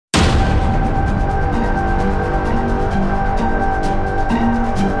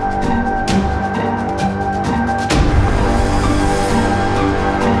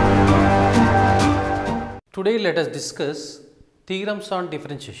let us discuss theorems on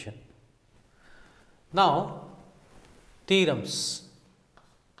differentiation. Now, theorems.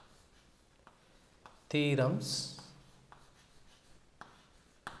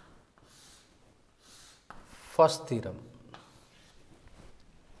 First theorem.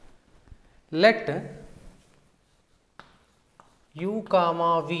 Let u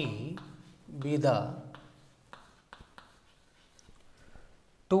comma v be the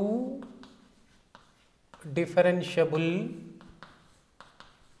two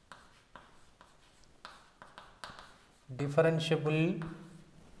differentiable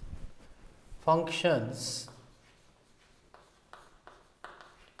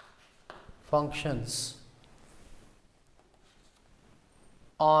functions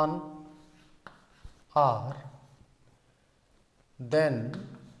on R, then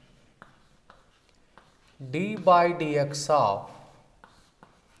d by dx of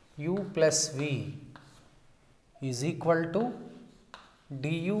u plus v is equal to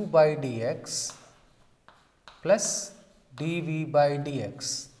du by dx plus dv by dx.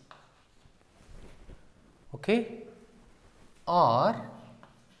 Okay, or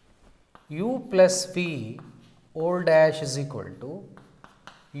u plus v all dash is equal to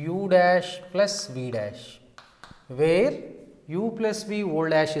u dash plus v dash, where u plus v all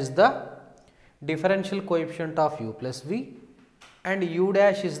dash is the differential coefficient of u plus v and u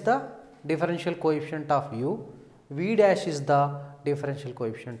dash is the differential coefficient of u, v dash is the differential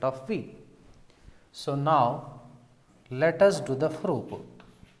coefficient of v. So, now let us do the proof.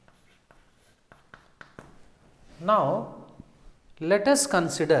 Now, let us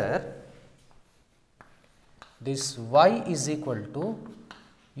consider this y is equal to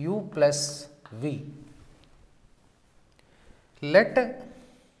u plus v. Let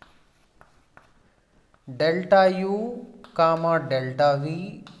delta u comma delta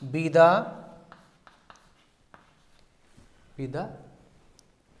v be the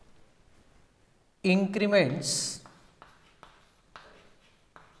increments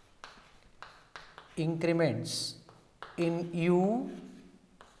in u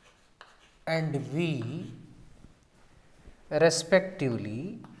and v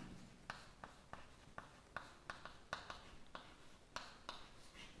respectively,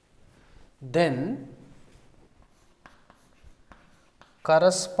 then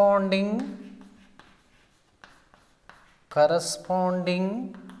corresponding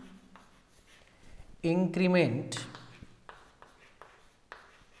increment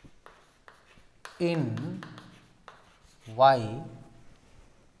in y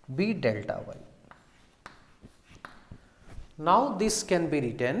be delta y. Now, this can be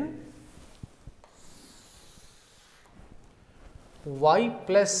written y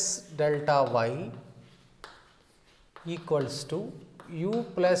plus delta y equals to u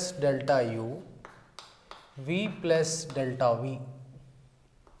plus delta u, v plus delta v.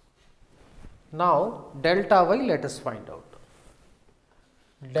 Now, delta y let us find out.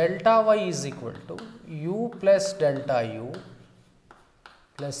 Delta y is equal to u plus delta u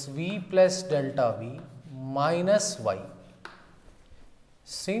plus v plus delta v minus y.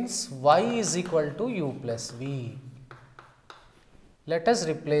 Since y is equal to u plus v, let us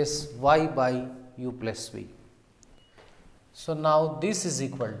replace y by u plus v. So, now this is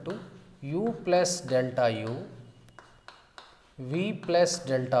equal to u plus delta u, v plus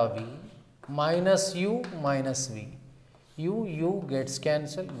delta v minus u minus v. U gets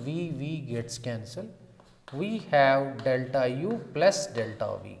cancelled, v gets cancelled. We have delta u plus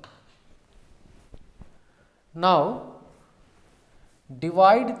delta v. Now,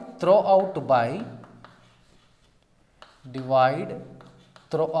 divide throughout by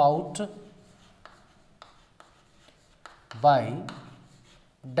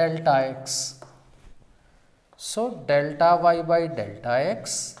delta x. So, delta y by delta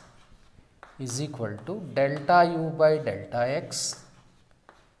x is equal to delta u by delta x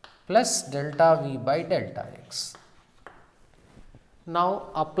plus delta v by delta x. Now,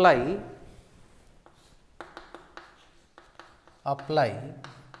 apply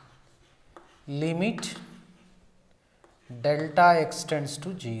limit delta x tends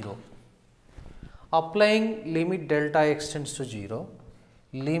to 0. Applying limit delta x tends to 0,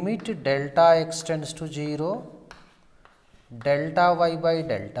 limit delta x tends to 0, delta y by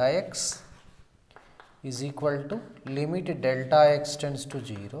delta x is equal to limit delta x tends to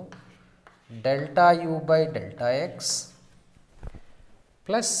 0, delta u by delta x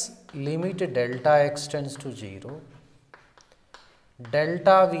plus limit delta x tends to 0,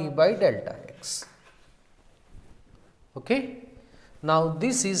 delta v by delta x. Okay. Now,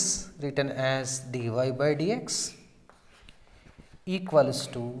 this is written as dy by dx equals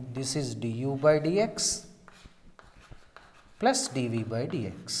to, this is du by dx plus dv by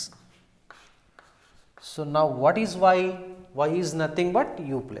dx. So now what is y? Y is nothing but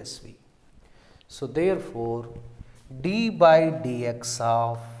u plus v. So therefore d by dx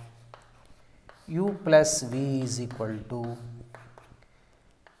of u plus v is equal to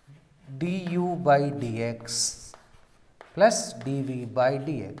du by dx plus dv by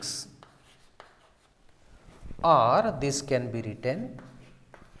dx, or this can be written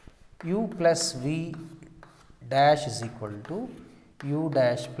u plus v dash is equal to u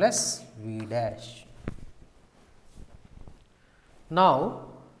dash plus v dash. Now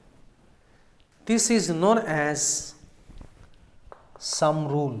this is known as sum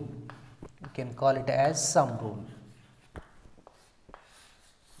rule. You can call it as sum rule.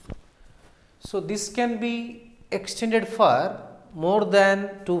 So this can be extended for more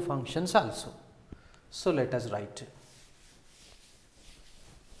than two functions also. So let us write.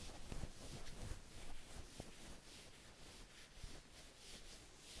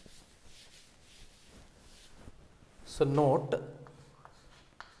 So note,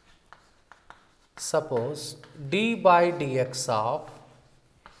 suppose d by dx of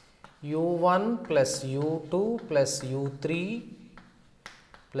u1 plus u2 plus u3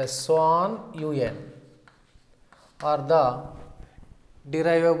 plus so on un are the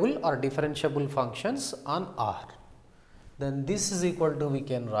derivable or differentiable functions on R. Then this is equal to, we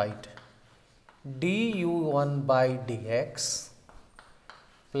can write du1 by dx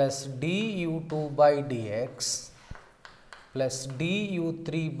plus du2 by dx plus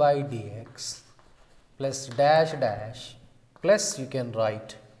du3 by dx plus dash dash plus you can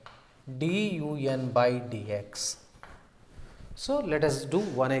write dun by dx. So let us do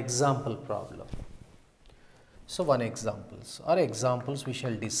one example problem. So one examples or examples we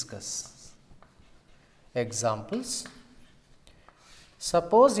shall discuss. Examples.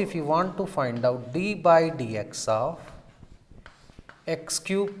 Suppose if you want to find out d by dx of x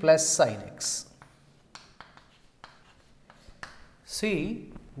cube plus sin x.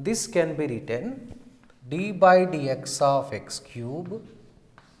 See, this can be written d by dx of x cube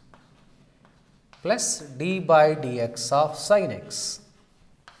plus d by dx of sin x.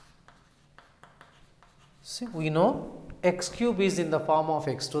 See, we know x cube is in the form of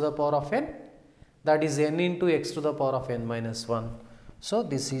x to the power of n, that is n into x to the power of n minus 1. So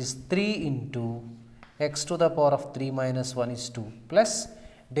this is 3 into x to the power of 3 minus 1 is 2 plus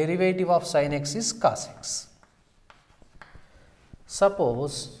derivative of sin x is cos x.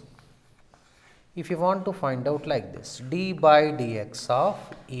 Suppose if you want to find out like this, d by dx of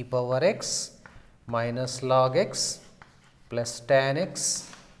e power x minus log x plus tan x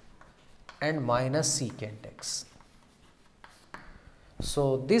and minus secant x.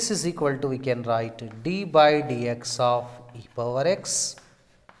 So this is equal to, we can write d by dx of e power x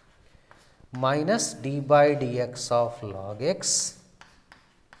minus d by dx of log x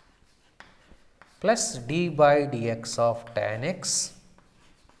plus d by dx of tan x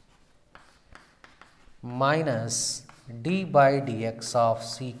minus d by dx of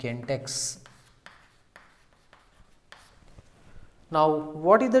secant x. Now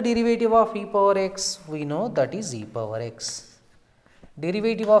what is the derivative of e power x? We know that is e power x.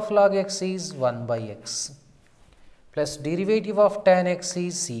 Derivative of log x is 1 by x plus derivative of tan x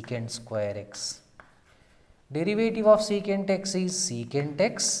is secant square x. Derivative of secant x is secant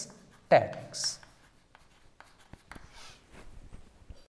x tan x.